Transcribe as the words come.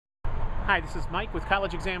Hi, this is Mike with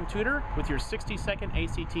College Exam Tutor with your 60-second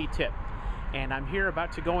ACT tip. And I'm here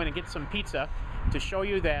about to go in and get some pizza to show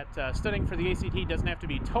you that studying for the ACT doesn't have to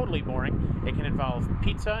be totally boring. It can involve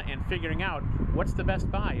pizza and figuring out what's the best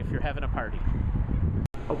buy if you're having a party.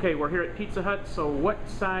 Okay, we're here at Pizza Hut, so what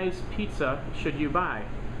size pizza should you buy?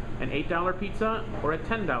 An $8 pizza or a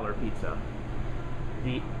 $10 pizza?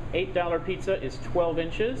 The $8 pizza is 12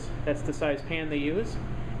 inches, that's the size pan they use,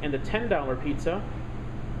 and the $10 pizza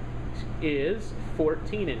is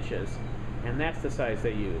 14 inches, and that's the size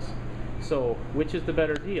they use. So which is the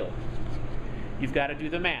better deal? You've got to do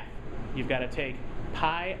the math. You've got to take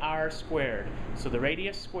pi r squared, so the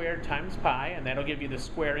radius squared times pi, and that'll give you the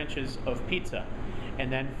square inches of pizza,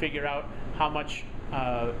 and then figure out how much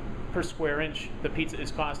per square inch the pizza is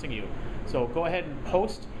costing you. So go ahead and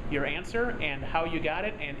post your answer and how you got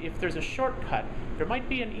it, and if there's a shortcut, there might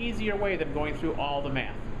be an easier way than going through all the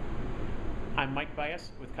math. I'm Mike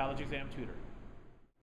Bias with College Exam Tutor.